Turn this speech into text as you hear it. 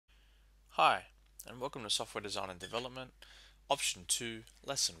Hi, and welcome to Software Design and Development, Option 2,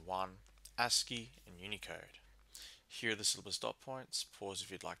 Lesson 1, ASCII and Unicode. Here are the syllabus dot points. Pause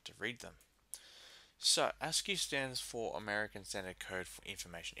if you'd like to read them. So, ASCII stands for American Standard Code for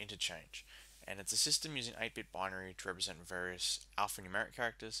Information Interchange, and it's a system using 8-bit binary to represent various alphanumeric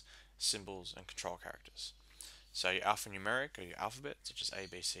characters, symbols, and control characters. So your alphanumeric are your alphabet, such as A,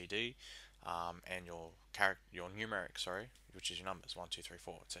 B, C, D, and your numeric, which is your numbers 1, 2, 3,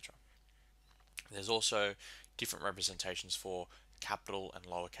 4, etc. There's also different representations for capital and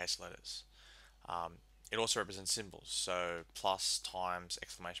lowercase letters. Um, it also represents symbols, so plus, times,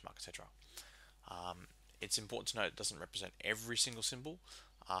 exclamation mark, etc. It's important to note it doesn't represent every single symbol,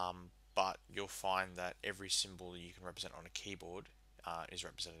 but you'll find that every symbol you can represent on a keyboard is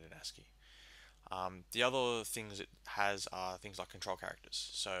represented in ASCII. The other things it has are things like control characters,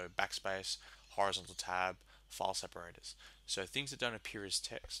 so backspace, horizontal tab, file separators. So things that don't appear as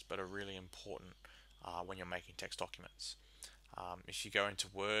text but are really important when you're making text documents. If you go into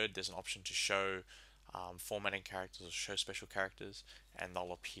Word, there's an option to show formatting characters or show special characters, and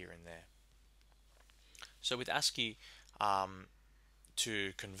they'll appear in there. So with ASCII,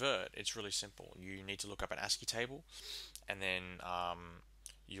 to convert, it's really simple. You need to look up an ASCII table, and then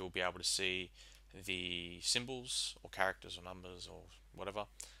you'll be able to see the symbols or characters or numbers or whatever.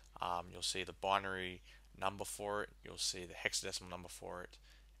 You'll see the binary number for it, you'll see the hexadecimal number for it,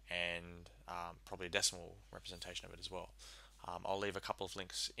 and probably a decimal representation of it as well. I'll leave a couple of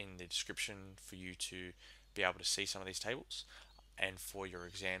links in the description for you to be able to see some of these tables, and for your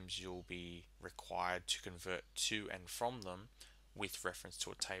exams you'll be required to convert to and from them with reference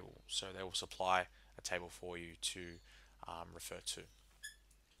to a table. So they will supply a table for you to refer to.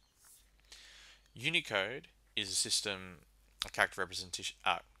 Unicode is a system, a character representation,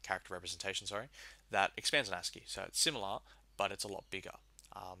 that expands on ASCII. So it's similar, but it's a lot bigger.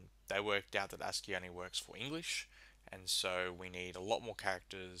 They worked out that ASCII only works for English, and so we need a lot more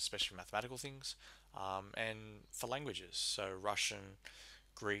characters, especially for mathematical things, and for languages. So Russian,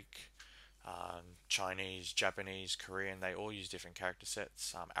 Greek, Chinese, Japanese, Korean, they all use different character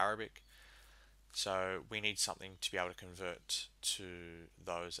sets, Arabic. So we need something to be able to convert to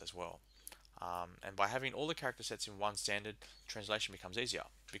those as well. And by having all the character sets in one standard, translation becomes easier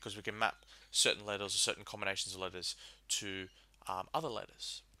because we can map certain letters or certain combinations of letters to other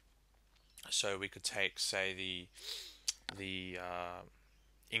letters. So we could take, say, the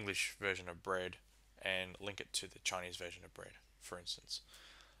English version of bread and link it to the Chinese version of bread, for instance.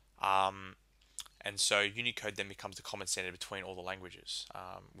 Um, and so Unicode then becomes the common standard between all the languages,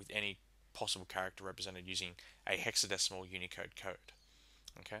 with any possible character represented using a hexadecimal Unicode code.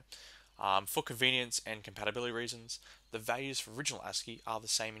 Okay. For convenience and compatibility reasons, the values for original ASCII are the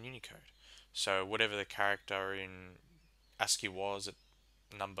same in Unicode. So whatever the character in ASCII was at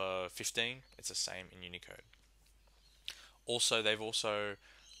number 15, it's the same in Unicode. Also, they've also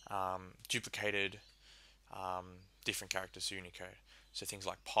duplicated different characters to Unicode. So things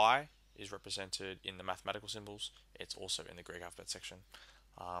like pi is represented in the mathematical symbols. It's also in the Greek alphabet section.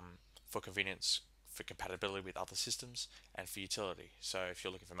 For convenience, for compatibility with other systems, and for utility. So if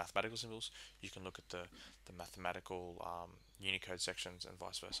you're looking for mathematical symbols, you can look at the mathematical Unicode sections and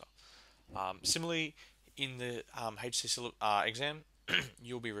vice versa. Similarly, in the HC exam,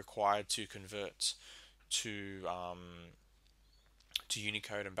 you'll be required to convert to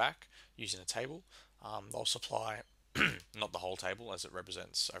Unicode and back using a table. They'll supply not the whole table as it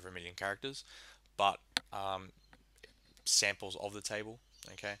represents over 1 million characters, but samples of the table,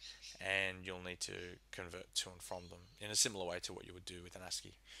 okay, and you'll need to convert to and from them in a similar way to what you would do with an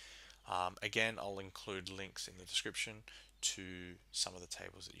ASCII. Again, I'll include links in the description to some of the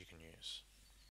tables that you can use.